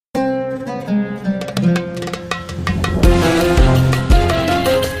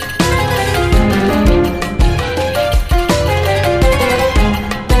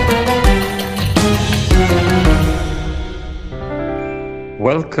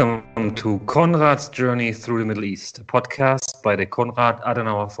Welcome to Konrad's Journey Through the Middle East, a podcast by the Konrad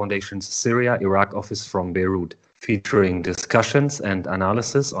Adenauer Foundation's Syria-Iraq office from Beirut, featuring discussions and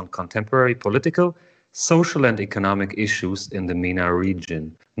analysis on contemporary political, social and economic issues in the MENA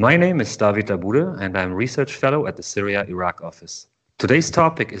region. My name is David Abude and I'm Research Fellow at the Syria-Iraq office. Today's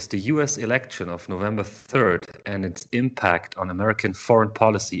topic is the US election of November 3rd and its impact on American foreign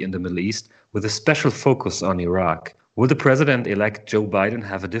policy in the Middle East, with a special focus on Iraq. Will the president-elect Joe Biden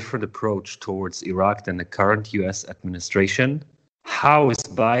have a different approach towards Iraq than the current US administration? How is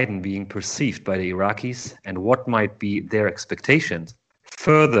Biden being perceived by the Iraqis, and what might be their expectations?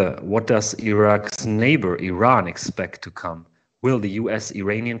 Further, what does Iraq's neighbor Iran expect to come? Will the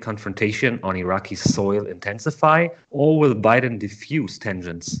US-Iranian confrontation on Iraqi soil intensify, or will Biden diffuse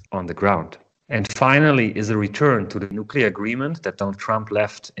tensions on the ground? And finally, is a return to the nuclear agreement that Donald Trump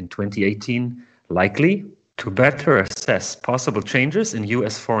left in 2018 likely? To better assess possible changes in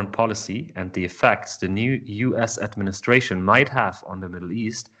US foreign policy and the effects the new US administration might have on the Middle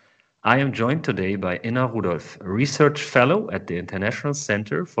East, I am joined today by Inna Rudolph, a research fellow at the International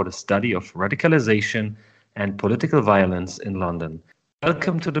Center for the Study of Radicalization and Political Violence in London.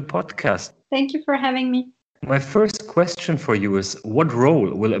 Welcome to the podcast. Thank you for having me. My first question for you is, what role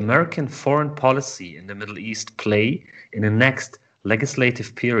will American foreign policy in the Middle East play in the next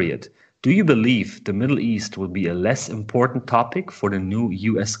legislative period? Do you believe the Middle East will be a less important topic for the new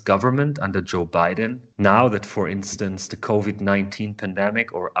US government under Joe Biden, now that, for instance, the COVID-19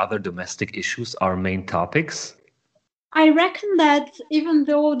 pandemic or other domestic issues are main topics? I reckon that even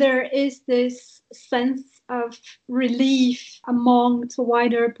though there is this sense of relief among the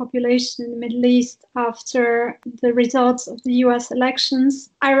wider population in the Middle East after the results of the US elections,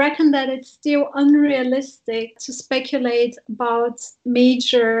 I reckon that it's still unrealistic to speculate about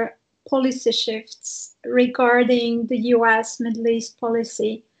major policy shifts regarding the US Middle East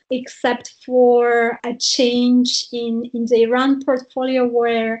policy, except for a change in the Iran portfolio,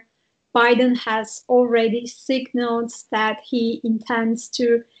 where Biden has already signaled that he intends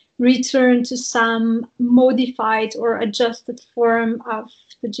to return to some modified or adjusted form of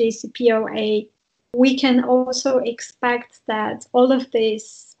the JCPOA. We can also expect that all of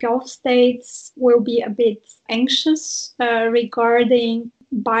these Gulf states will be a bit anxious regarding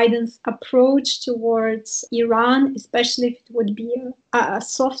Biden's approach towards Iran, especially if it would be a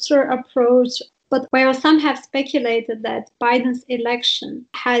softer approach. But while some have speculated that Biden's election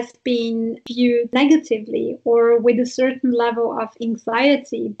has been viewed negatively or with a certain level of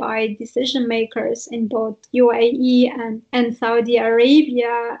anxiety by decision makers in both UAE and Saudi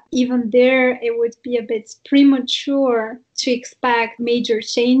Arabia, even there it would be a bit premature to expect major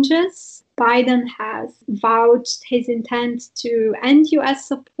changes. Biden has vouched his intent to end US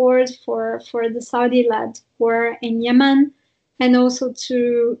support for the Saudi-led war in Yemen, and also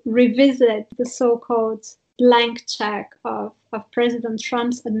to revisit the so-called blank check of President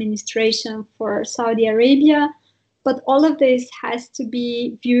Trump's administration for Saudi Arabia. But all of this has to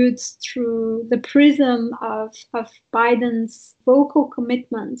be viewed through the prism of Biden's vocal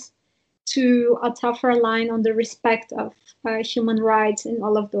commitment to a tougher line on the respect of human rights in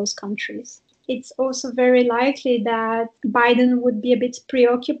all of those countries. It's also very likely that Biden would be a bit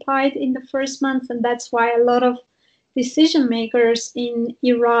preoccupied in the first month, and that's why a lot of decision makers in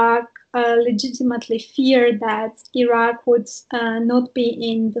Iraq legitimately fear that Iraq would not be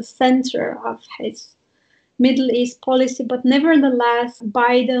in the center of his Middle East policy. But nevertheless,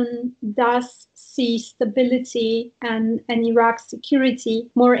 Biden does see stability and Iraq's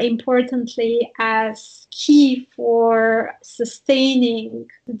security, more importantly, as key for sustaining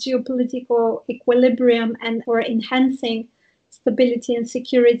the geopolitical equilibrium and for enhancing stability and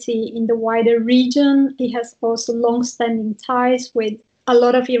security in the wider region. He has also long-standing ties with a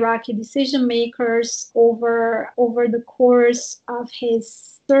lot of Iraqi decision makers over the course of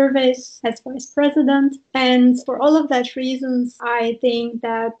his service as vice president. And for all of that reasons, I think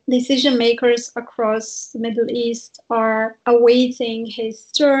that decision makers across the Middle East are awaiting his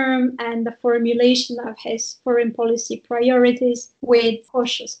term and the formulation of his foreign policy priorities with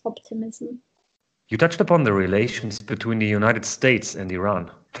cautious optimism. You touched upon the relations between the United States and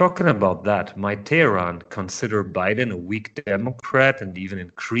Iran. Talking about that, might Tehran consider Biden a weak Democrat and even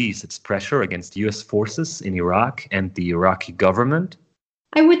increase its pressure against US forces in Iraq and the Iraqi government?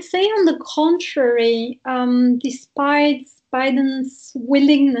 I would say, on the contrary, despite Biden's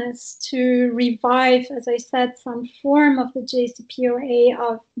willingness to revive, as I said, some form of the JCPOA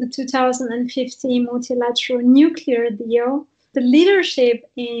of the 2015 multilateral nuclear deal, the leadership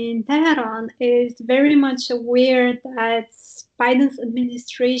in Tehran is very much aware that Biden's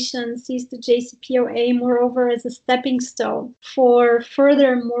administration sees the JCPOA, moreover, as a stepping stone for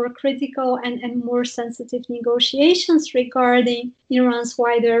further more critical and more sensitive negotiations regarding Iran's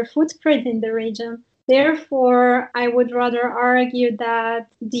wider footprint in the region. Therefore, I would rather argue that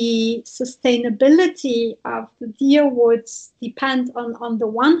the sustainability of the deal would depend on the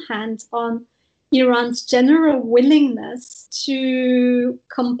one hand, on Iran's general willingness to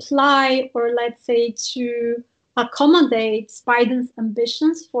comply, or let's say to accommodate Biden's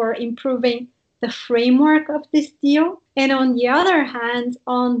ambitions for improving the framework of this deal. And on the other hand,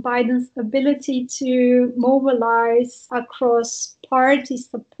 on Biden's ability to mobilize across party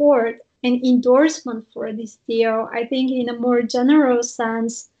support and endorsement for this deal. I think in a more general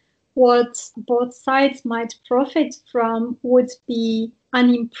sense, what both sides might profit from would be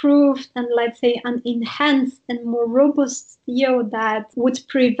an improved and, let's say, an enhanced and more robust deal that would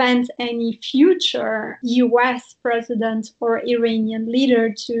prevent any future US president or Iranian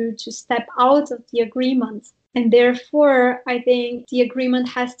leader to step out of the agreement. And therefore, I think the agreement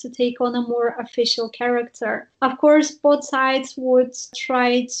has to take on a more official character. Of course, both sides would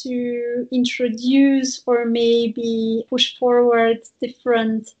try to introduce or maybe push forward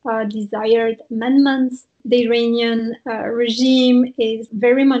different desired amendments. The Iranian regime is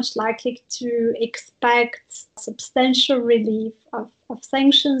very much likely to expect substantial relief of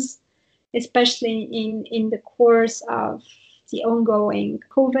sanctions, especially in the course of the ongoing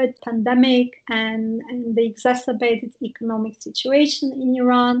COVID pandemic and the exacerbated economic situation in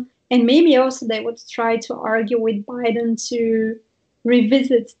Iran. And maybe also they would try to argue with Biden to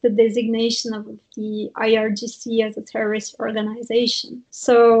revisit the designation of the IRGC as a terrorist organization.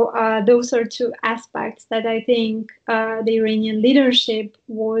 So those are two aspects that I think the Iranian leadership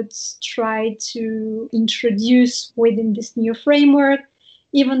would try to introduce within this new framework,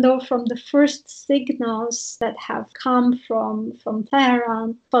 even though from the first signals that have come from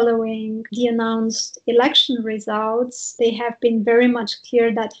Tehran following the announced election results, they have been very much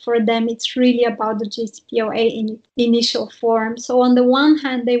clear that for them it's really about the JCPOA in initial form. So on the one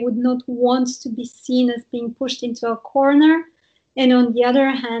hand, they would not want to be seen as being pushed into a corner. And on the other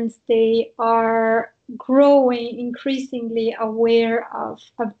hand, they are growing increasingly aware of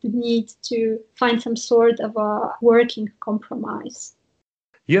the need to find some sort of a working compromise.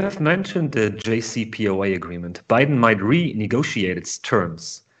 You have mentioned the JCPOA agreement. Biden might renegotiate its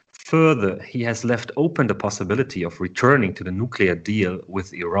terms. Further, he has left open the possibility of returning to the nuclear deal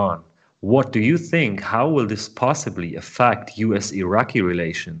with Iran. What do you think? How will this possibly affect US-Iraqi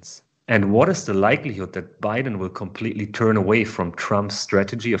relations? And what is the likelihood that Biden will completely turn away from Trump's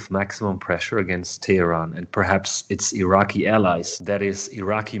strategy of maximum pressure against Tehran and perhaps its Iraqi allies, that is,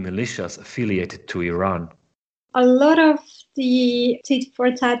 Iraqi militias affiliated to Iran? A lot of the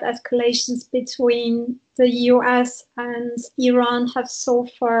tit-for-tat escalations between the US and Iran have so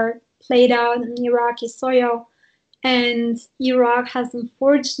far played out on Iraqi soil, and Iraq has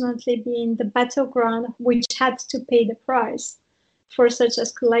unfortunately been the battleground which had to pay the price for such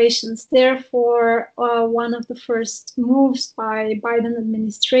escalations. Therefore, one of the first moves by Biden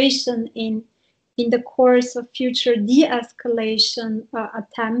administration in the course of future de-escalation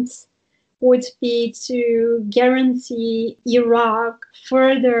attempts would be to guarantee Iraq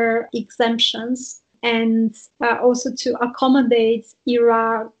further exemptions and also to accommodate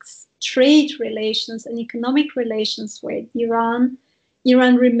Iraq's trade relations and economic relations with Iran.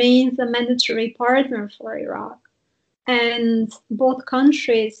 Iran remains a mandatory partner for Iraq. And both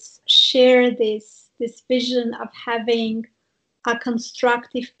countries share this vision of having a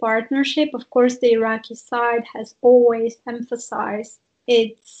constructive partnership. Of course, the Iraqi side has always emphasized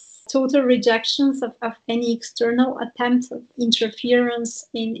its total rejections of any external attempts of interference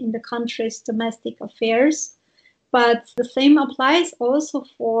in the country's domestic affairs. But the same applies also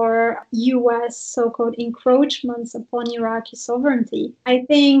for US so-called encroachments upon Iraqi sovereignty. I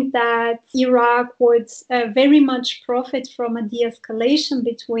think that Iraq would very much profit from a de-escalation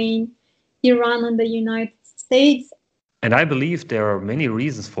between Iran and the United States. And I believe there are many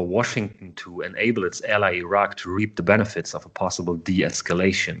reasons for Washington to enable its ally Iraq to reap the benefits of a possible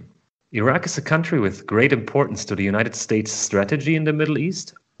de-escalation. Iraq is a country with great importance to the United States strategy in the Middle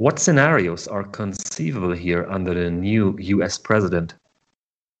East. What scenarios are conceivable here under the new US president?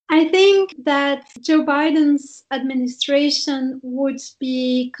 I think that Joe Biden's administration would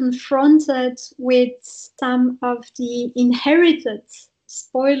be confronted with some of the inherited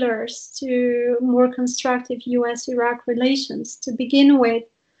spoilers to more constructive US-Iraq relations. To begin with,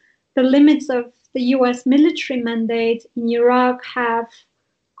 the limits of the US military mandate in Iraq have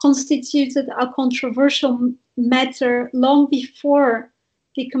constituted a controversial matter long before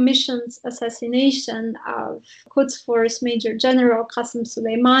the Commission's assassination of Quds Force Major General Qasem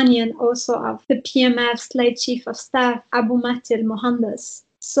Soleimani and also of the PMF's late Chief of Staff, Abu Mahdi al-Mohandes.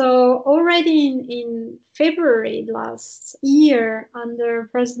 So already in February last year, under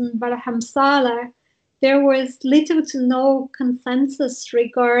President Barham Saleh, there was little to no consensus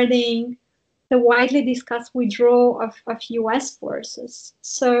regarding the widely discussed withdrawal of US forces.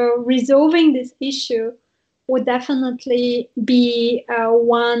 So resolving this issue would definitely be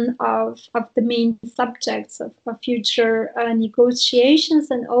one of the main subjects of future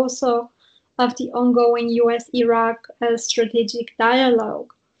negotiations and also of the ongoing US-Iraq strategic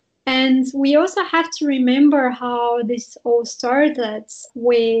dialogue. And we also have to remember how this all started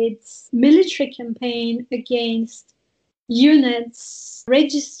with military campaign against units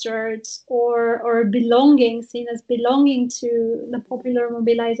registered or seen as belonging to the Popular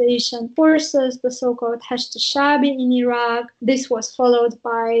Mobilization Forces, the so-called Hashd al-Shabi in Iraq. This was followed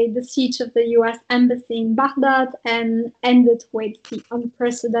by the siege of the US embassy in Baghdad and ended with the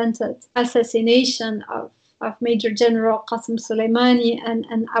unprecedented assassination of Major General Qasem Soleimani and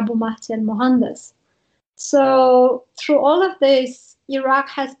Abu Mahdi al-Mohandes. So through all of this, Iraq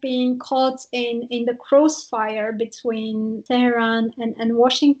has been caught in the crossfire between Tehran and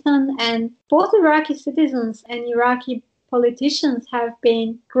Washington, and both Iraqi citizens and Iraqi politicians have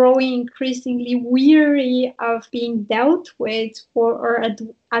been growing increasingly weary of being dealt with or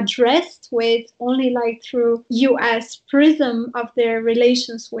addressed with only like through US prism of their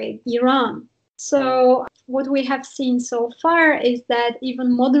relations with Iran. So what we have seen so far is that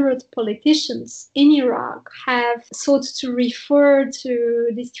even moderate politicians in Iraq have sought to refer to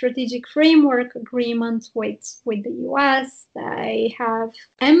the strategic framework agreement with the US. They have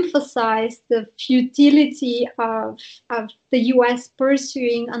emphasized the futility of the US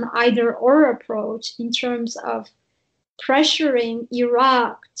pursuing an either-or approach in terms of pressuring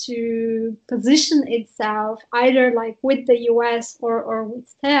Iraq to position itself either like with the US or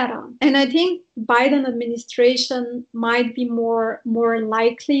with Tehran. And I think Biden administration might be more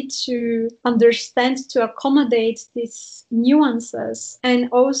likely to understand, to accommodate these nuances and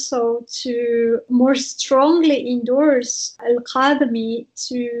also to more strongly endorse al-Qadami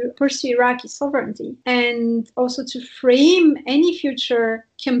to pursue Iraqi sovereignty and also to frame any future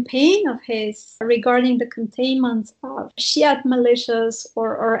campaign of his regarding the containment of Shiite militias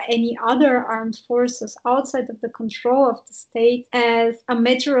or any other armed forces outside of the control of the state as a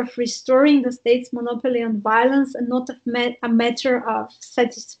matter of restoring the state's monopoly on violence and not a matter of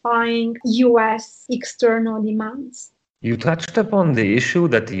satisfying US external demands. You touched upon the issue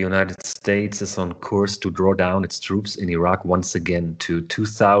that the United States is on course to draw down its troops in Iraq once again to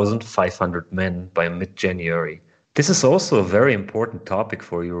 2,500 men by mid-January. This is also a very important topic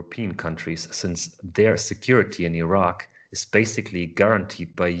for European countries since their security in Iraq is basically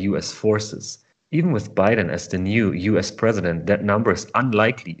guaranteed by US forces. Even with Biden as the new US president, that number is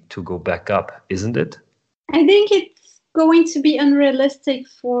unlikely to go back up, isn't it? I think it's going to be unrealistic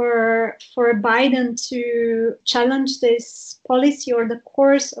for Biden to challenge this policy or the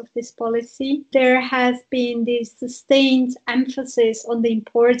course of this policy. There has been this sustained emphasis on the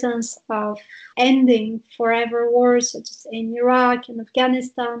importance of ending forever wars such as in Iraq and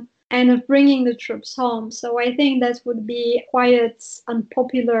Afghanistan and of bringing the troops home. So I think that would be quite an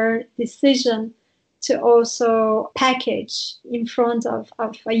unpopular decision to also package in front of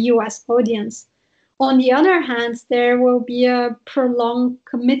a US audience. On the other hand, there will be a prolonged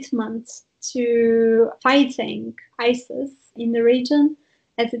commitment to fighting ISIS in the region,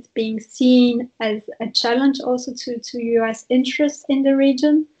 as it's being seen as a challenge also to US interests in the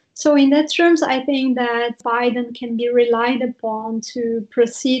region. So in that terms, I think that Biden can be relied upon to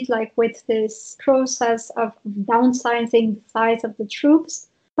proceed like with this process of downsizing the size of the troops.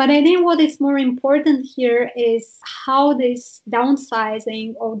 But I think what is more important here is how this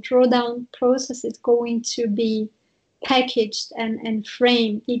downsizing or drawdown process is going to be packaged and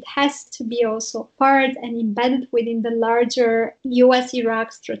framed. It has to be also part and embedded within the larger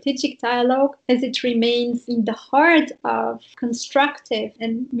US-Iraq strategic dialogue, as it remains in the heart of constructive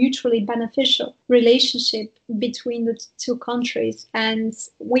and mutually beneficial relationship between the two countries. And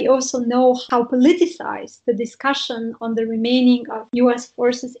we also know how politicized the discussion on the remaining of US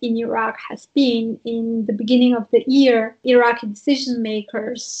forces in Iraq has been. In the beginning of the year, Iraqi decision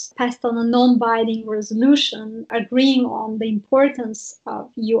makers passed on a non-binding resolution agreeing on the importance of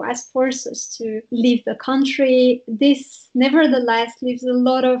US forces to leave the country. This nevertheless leaves a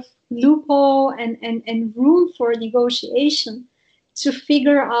lot of loophole and room for negotiation to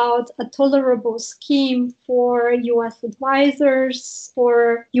figure out a tolerable scheme for US advisors,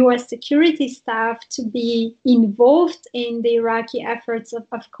 for US security staff to be involved in the Iraqi efforts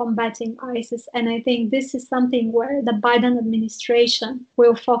of combating ISIS. And I think this is something where the Biden administration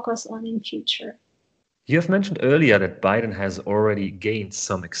will focus on in future. You have mentioned earlier that Biden has already gained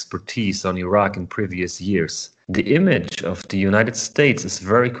some expertise on Iraq in previous years. The image of the United States is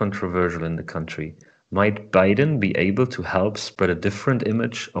very controversial in the country. Might Biden be able to help spread a different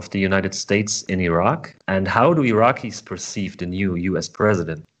image of the United States in Iraq? And how do Iraqis perceive the new US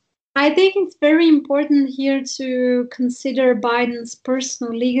president? I think it's very important here to consider Biden's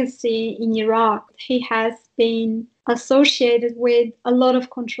personal legacy in Iraq. He has been associated with a lot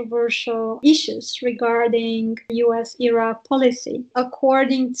of controversial issues regarding US-Iraq policy.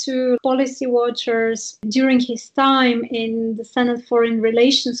 According to policy watchers, during his time in the Senate Foreign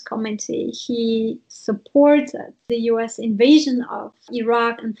Relations Committee, he supported the US invasion of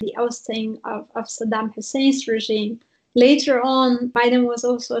Iraq and the ousting of Saddam Hussein's regime. Later on, Biden was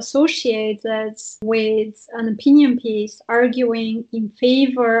also associated with an opinion piece arguing in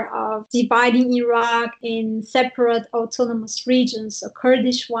favor of dividing Iraq in separate autonomous regions, a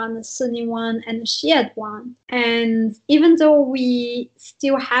Kurdish one, a Sunni one, and a Shiite one. And even though we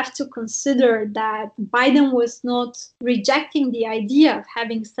still have to consider that Biden was not rejecting the idea of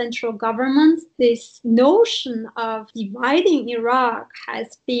having central government, this notion of dividing Iraq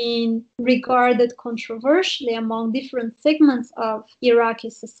has been regarded controversially among different segments of Iraqi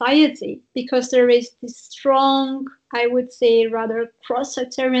society, because there is this strong, I would say, rather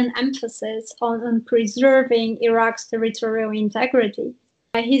cross-sectarian emphasis on preserving Iraq's territorial integrity.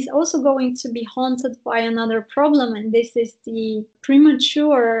 He's also going to be haunted by another problem, and this is the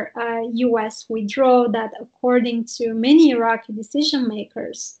premature US withdrawal that, according to many Iraqi decision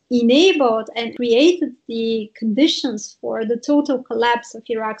makers, enabled and created the conditions for the total collapse of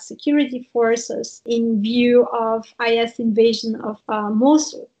Iraq's security forces in view of IS invasion of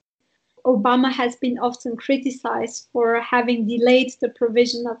Mosul. Obama has been often criticized for having delayed the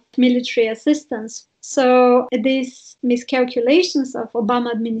provision of military assistance. So these miscalculations of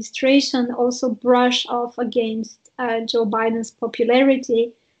Obama administration also brush off against Joe Biden's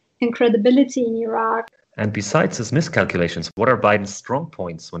popularity and credibility in Iraq. And besides his miscalculations, what are Biden's strong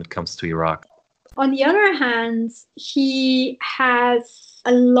points when it comes to Iraq? On the other hand, he has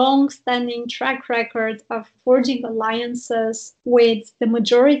a long-standing track record of forging alliances with the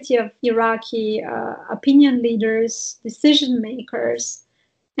majority of Iraqi opinion leaders, decision makers.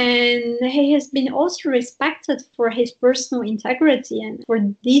 And he has been also respected for his personal integrity and for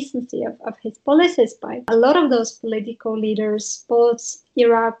decency of his policies by a lot of those political leaders, both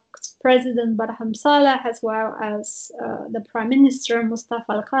Iraq's President Barham Saleh as well as the Prime Minister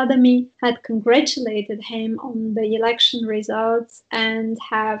Mustafa al-Kadhimi had congratulated him on the election results and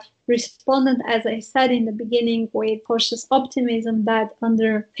have responded, as I said in the beginning, with cautious optimism that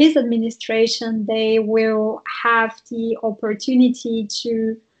under his administration they will have the opportunity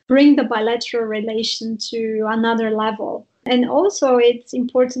to bring the bilateral relation to another level. And also, it's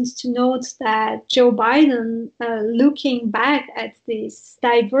important to note that Joe Biden, looking back at this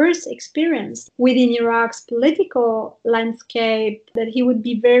diverse experience within Iraq's political landscape, that he would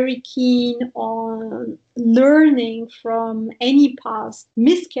be very keen on learning from any past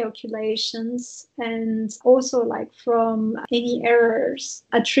miscalculations and also from any errors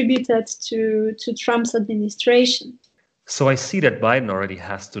attributed to Trump's administration. So I see that Biden already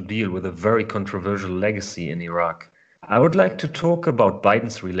has to deal with a very controversial legacy in Iraq. I would like to talk about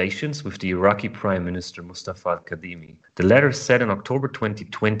Biden's relations with the Iraqi Prime Minister Mustafa al-Kadhimi. The latter said in October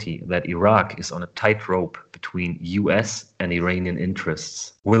 2020 that Iraq is on a tightrope between US and Iranian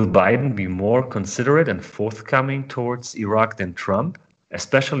interests. Will Biden be more considerate and forthcoming towards Iraq than Trump,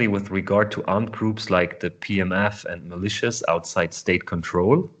 especially with regard to armed groups like the PMF and militias outside state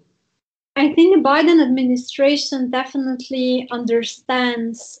control? I think the Biden administration definitely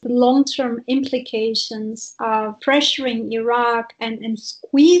understands the long-term implications of pressuring Iraq and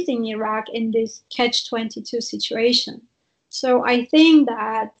squeezing Iraq in this catch-22 situation. So I think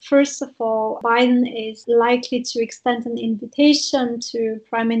that, first of all, Biden is likely to extend an invitation to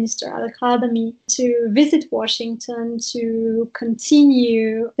Prime Minister al-Kadhimi to visit Washington to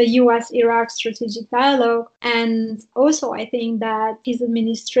continue the US-Iraq strategic dialogue. And also, I think that his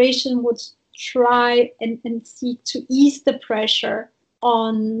administration would try and seek to ease the pressure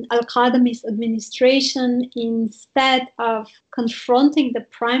on al-Kadhimi's administration instead of confronting the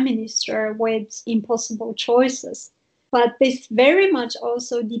Prime Minister with impossible choices. But this very much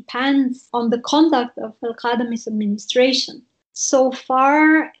also depends on the conduct of al-Kadhimi's administration. So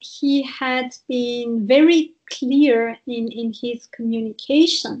far, he had been very clear in his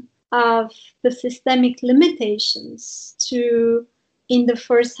communication of the systemic limitations to, in the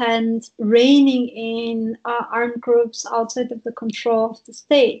first hand, reigning in armed groups outside of the control of the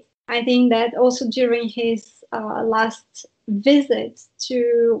state. I think that also during his last visit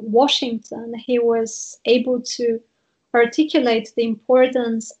to Washington, he was able to articulate the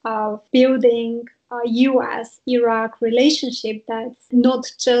importance of building a US-Iraq relationship that's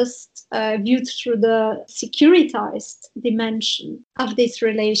not just viewed through the securitized dimension of these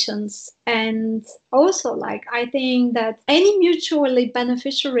relations. And also, I think that any mutually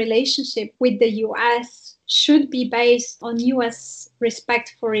beneficial relationship with the US should be based on US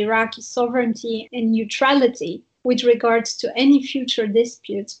respect for Iraqi sovereignty and neutrality with regards to any future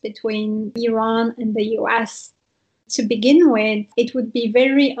disputes between Iran and the US. To begin with, it would be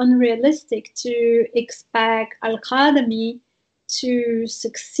very unrealistic to expect Al-Qadami to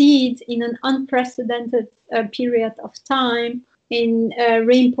succeed in an unprecedented period of time in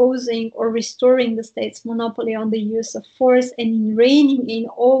reimposing or restoring the state's monopoly on the use of force and in reigning in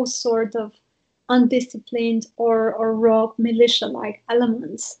all sorts of undisciplined or rogue militia-like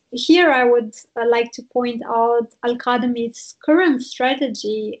elements. Here, I would like to point out Al-Qadami's current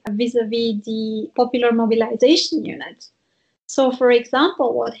strategy vis-a-vis the Popular Mobilization Unit. So, for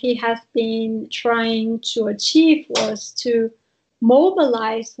example, what he has been trying to achieve was to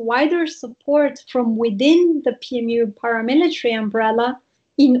mobilize wider support from within the PMU paramilitary umbrella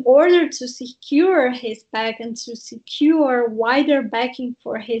in order to secure his back and to secure wider backing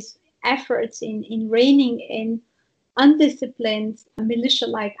for his efforts in reigning in undisciplined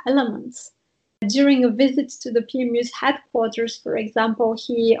militia-like elements. During a visit to the PMU's headquarters, for example,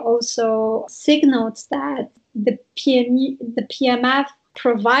 he also signaled that the PMF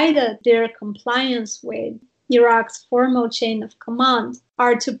provided their compliance with Iraq's formal chain of command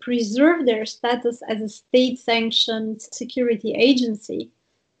are to preserve their status as a state-sanctioned security agency,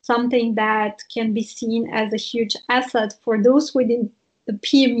 something that can be seen as a huge asset for those within the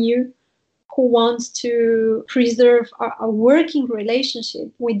PMU who wants to preserve a working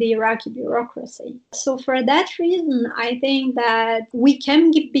relationship with the Iraqi bureaucracy. So for that reason, I think that we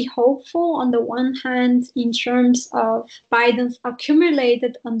can be hopeful on the one hand in terms of Biden's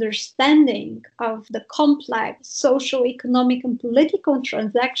accumulated understanding of the complex social, economic, and political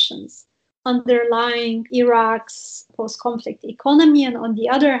transactions underlying Iraq's post-conflict economy, and on the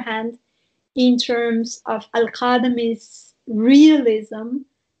other hand, in terms of Al-Qadami's realism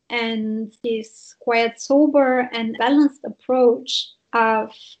and his quite sober and balanced approach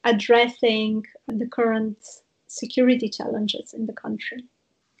of addressing the current security challenges in the country.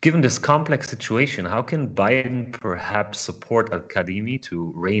 Given this complex situation, how can Biden perhaps support Al-Qadami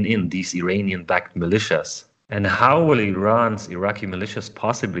to rein in these Iranian-backed militias? And how will Iran's Iraqi militias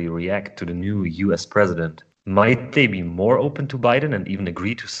possibly react to the new US president? Might they be more open to Biden and even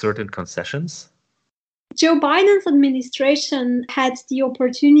agree to certain concessions? Joe Biden's administration had the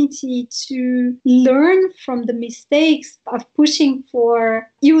opportunity to learn from the mistakes of pushing for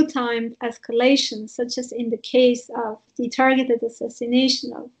ill-timed escalation, such as in the case of the targeted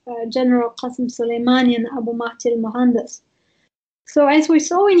assassination of General Qasem Soleimani and Abu Mahdi al-Mohandes. So as we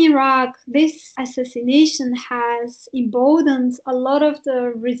saw in Iraq, this assassination has emboldened a lot of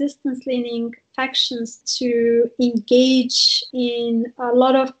the resistance-leaning factions to engage in a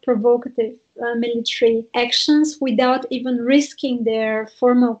lot of provocative military actions without even risking their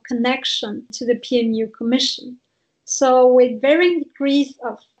formal connection to the PMU Commission. So with varying degrees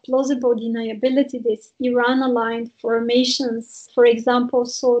of plausible deniability, these Iran-aligned formations, for example,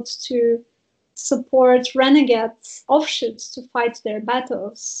 sought to support renegade offshoots to fight their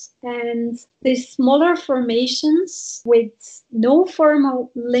battles. And these smaller formations with no formal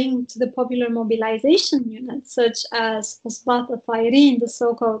link to the Popular Mobilization Unit, such as Osbat al-Tayrin, the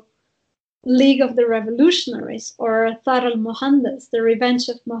so-called League of the Revolutionaries, or Thar al-Mohandes, the Revenge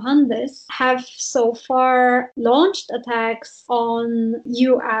of Mohandes, have so far launched attacks on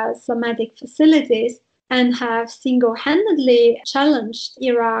US Islamic facilities and have single-handedly challenged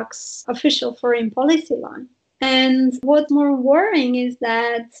Iraq's official foreign policy line. And what's more worrying is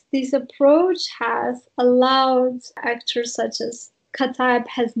that this approach has allowed actors such as Kataib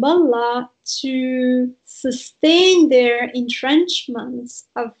Hezbollah to sustain their entrenchments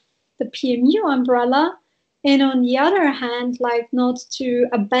of the PMU umbrella, and on the other hand, not to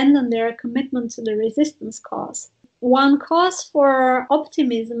abandon their commitment to the resistance cause. One cause for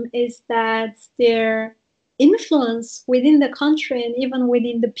optimism is that their influence within the country and even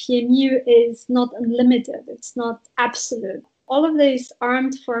within the PMU is not unlimited. It's not absolute. All of these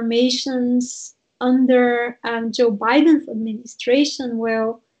armed formations under Joe Biden's administration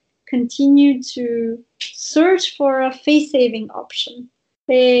will continue to search for a face-saving option.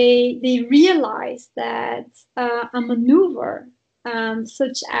 They realize that a maneuver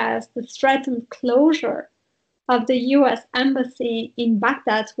such as the threatened closure of the US embassy in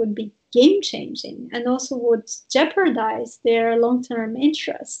Baghdad would be game-changing and also would jeopardize their long-term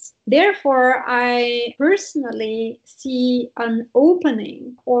interests. Therefore, I personally see an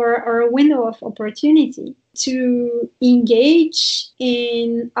opening or a window of opportunity to engage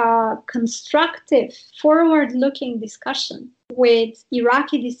in a constructive, forward-looking discussion with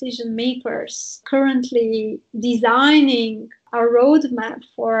Iraqi decision makers currently designing a roadmap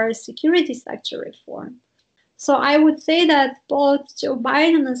for security sector reform. So I would say that both Joe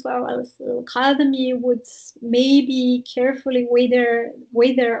Biden as well as Al-Khalidami would maybe carefully weigh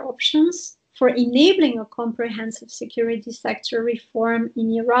their options for enabling a comprehensive security sector reform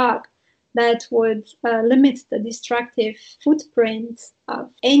in Iraq that would limit the destructive footprint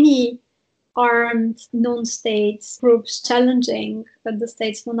of any armed non-state groups challenging the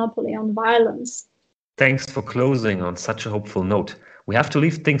state's monopoly on violence. Thanks for closing on such a hopeful note. We have to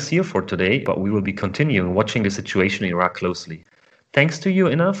leave things here for today, but we will be continuing watching the situation in Iraq closely. Thanks to you,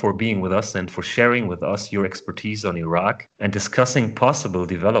 Inna, for being with us and for sharing with us your expertise on Iraq and discussing possible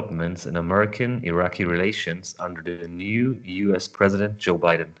developments in American-Iraqi relations under the new US President Joe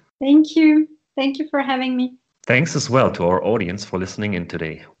Biden. Thank you. Thank you for having me. Thanks as well to our audience for listening in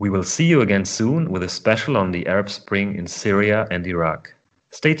today. We will see you again soon with a special on the Arab Spring in Syria and Iraq.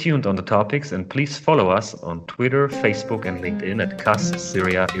 Stay tuned on the topics and please follow us on Twitter, Facebook and LinkedIn at CAS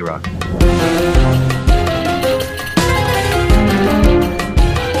Syria Iraq.